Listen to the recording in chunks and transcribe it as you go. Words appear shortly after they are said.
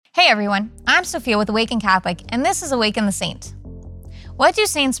Hey everyone, I'm Sophia with Awaken Catholic, and this is Awaken the Saint. What do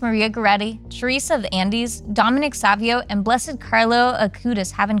Saints Maria Goretti, Teresa of the Andes, Dominic Savio, and Blessed Carlo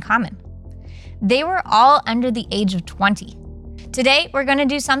Acutis have in common? They were all under the age of 20. Today, we're going to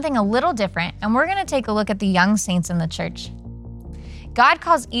do something a little different, and we're going to take a look at the young saints in the church. God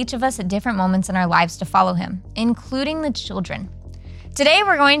calls each of us at different moments in our lives to follow Him, including the children. Today,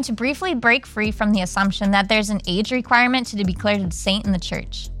 we're going to briefly break free from the assumption that there's an age requirement to be declared a saint in the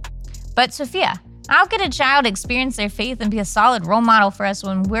church. But Sophia, how could a child experience their faith and be a solid role model for us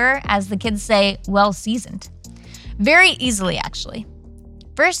when we're, as the kids say, well-seasoned? Very easily, actually.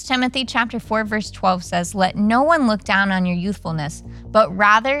 1 Timothy chapter 4, verse 12 says, "Let no one look down on your youthfulness, but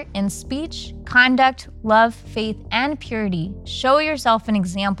rather in speech, conduct, love, faith, and purity, show yourself an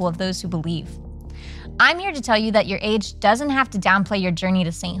example of those who believe." I'm here to tell you that your age doesn't have to downplay your journey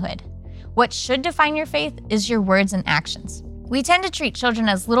to sainthood. What should define your faith is your words and actions. We tend to treat children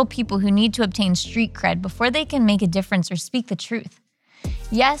as little people who need to obtain street cred before they can make a difference or speak the truth.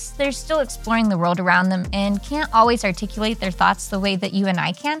 Yes, they're still exploring the world around them and can't always articulate their thoughts the way that you and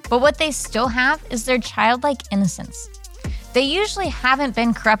I can, but what they still have is their childlike innocence. They usually haven't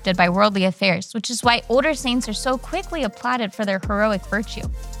been corrupted by worldly affairs, which is why older saints are so quickly applauded for their heroic virtue.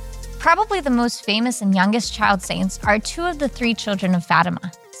 Probably the most famous and youngest child saints are two of the three children of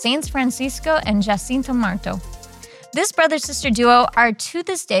Fatima, Saints Francisco and Jacinto Marto. This brother-sister duo are to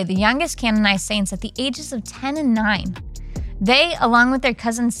this day the youngest canonized saints at the ages of 10 and 9. They, along with their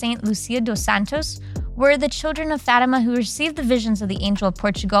cousin Saint Lucia dos Santos, were the children of Fatima who received the visions of the Angel of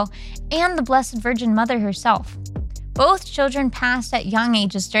Portugal and the Blessed Virgin Mother herself. Both children passed at young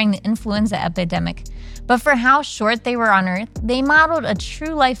ages during the influenza epidemic, but for how short they were on earth, they modeled a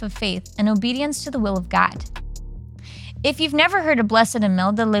true life of faith and obedience to the will of God. If you've never heard of Blessed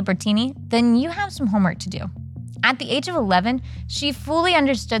Imelda Libertini, then you have some homework to do. At the age of 11, she fully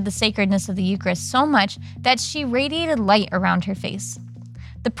understood the sacredness of the Eucharist so much that she radiated light around her face.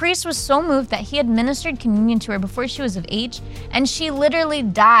 The priest was so moved that he administered communion to her before she was of age, and she literally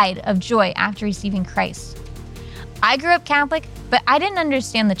died of joy after receiving Christ. I grew up Catholic, but I didn't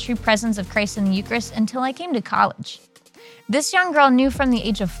understand the true presence of Christ in the Eucharist until I came to college. This young girl knew from the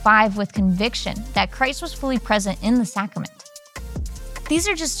age of 5 with conviction that Christ was fully present in the sacrament. These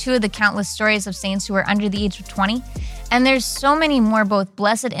are just two of the countless stories of saints who are under the age of 20, and there's so many more both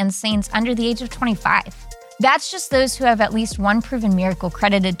blessed and saints under the age of 25. That's just those who have at least one proven miracle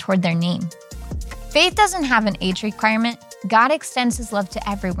credited toward their name. Faith doesn't have an age requirement. God extends His love to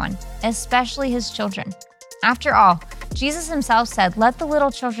everyone, especially His children. After all, Jesus Himself said, "Let the little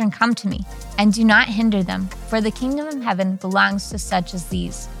children come to me, and do not hinder them, for the kingdom of heaven belongs to such as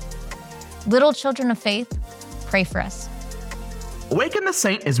these." Little children of faith, pray for us. Awaken the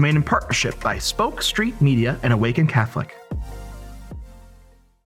Saint is made in partnership by Spoke Street Media and Awaken Catholic.